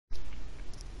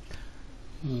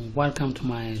Welcome to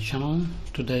my channel.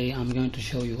 Today I'm going to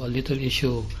show you a little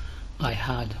issue I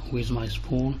had with my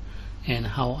spool and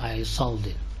how I solved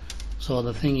it. So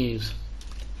the thing is,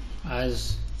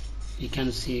 as you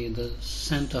can see, the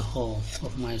center hole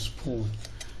of my spool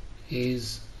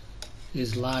is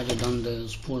larger than the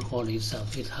spool hole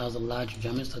itself. It has a larger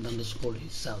diameter than the spool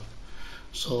itself.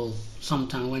 So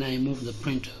sometimes when I move the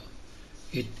printer,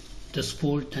 the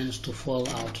spool tends to fall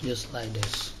out just like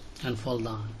this and fall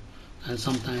down, and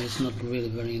sometimes it's not really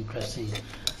very interesting.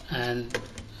 And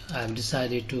I've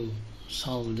decided to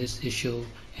solve this issue,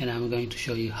 and I'm going to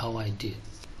show you how I did.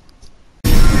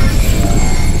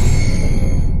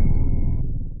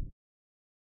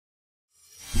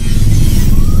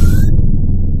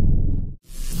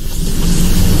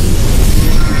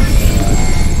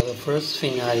 The first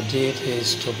thing I did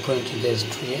is to print these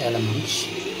three elements.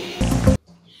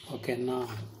 Okay, now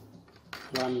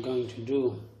what I'm going to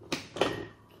do,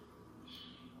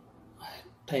 I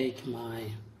take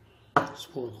my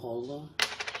spool holder,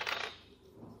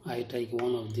 I take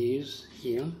one of these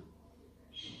here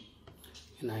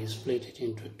and I split it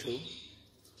into two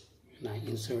and I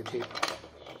insert it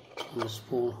on the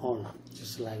spool holder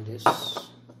just like this.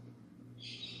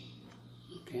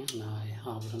 Okay, now I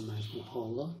have it on my spool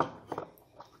holder.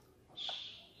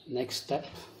 Next step,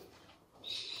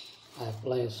 I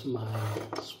place my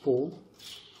spool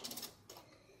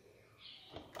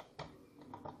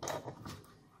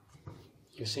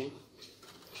you see,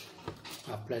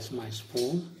 I place my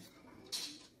spool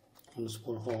on the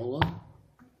spool holder.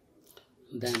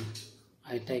 Then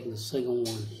I take the second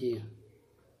one here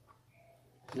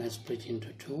and I split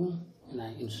into two and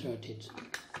I insert it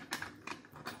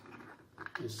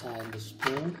inside the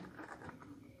spool.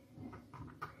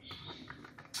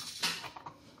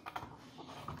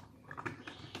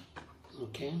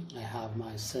 Okay, I have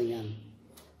my second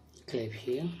clip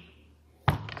here.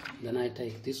 Then I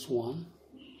take this one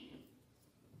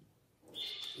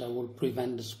that will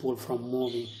prevent the spool from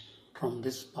moving from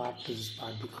this part to this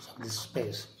part because of this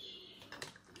space.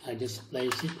 I just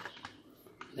place it,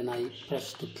 then I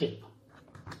press the clip.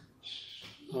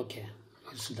 Okay,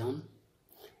 it's done.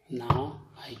 Now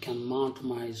I can mount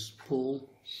my spool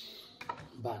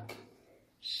back.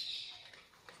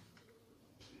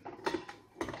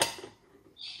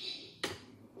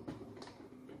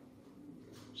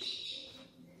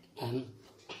 And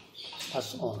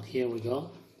that's all. Here we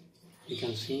go. You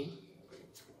can see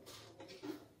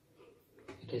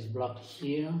it is blocked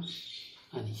here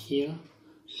and here.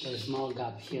 There is no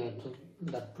gap here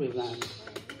that prevents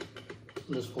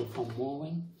the spool from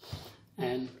moving,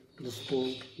 and the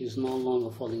spool is no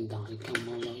longer falling down. It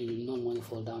will no longer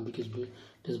fall down because it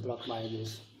is blocked by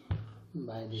this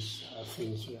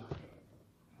thing here.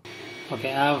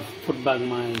 Okay, I've put back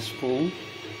my spool.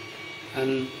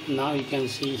 And now you can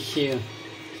see here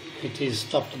it is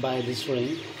stopped by this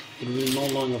ring. It will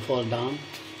no longer fall down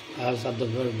as at the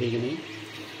very beginning.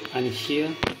 And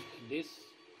here this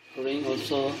ring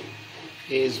also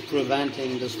is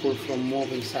preventing the spool from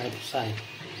moving side to side,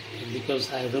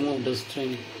 because I removed the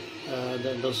string,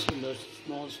 the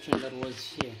small string that was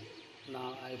here.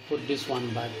 Now I put this one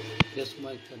back just to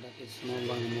make sure that it's no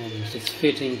longer moving. It's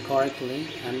fitting correctly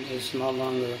and it's no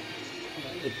longer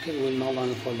it will no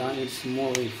longer fall down. It's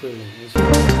moving freely.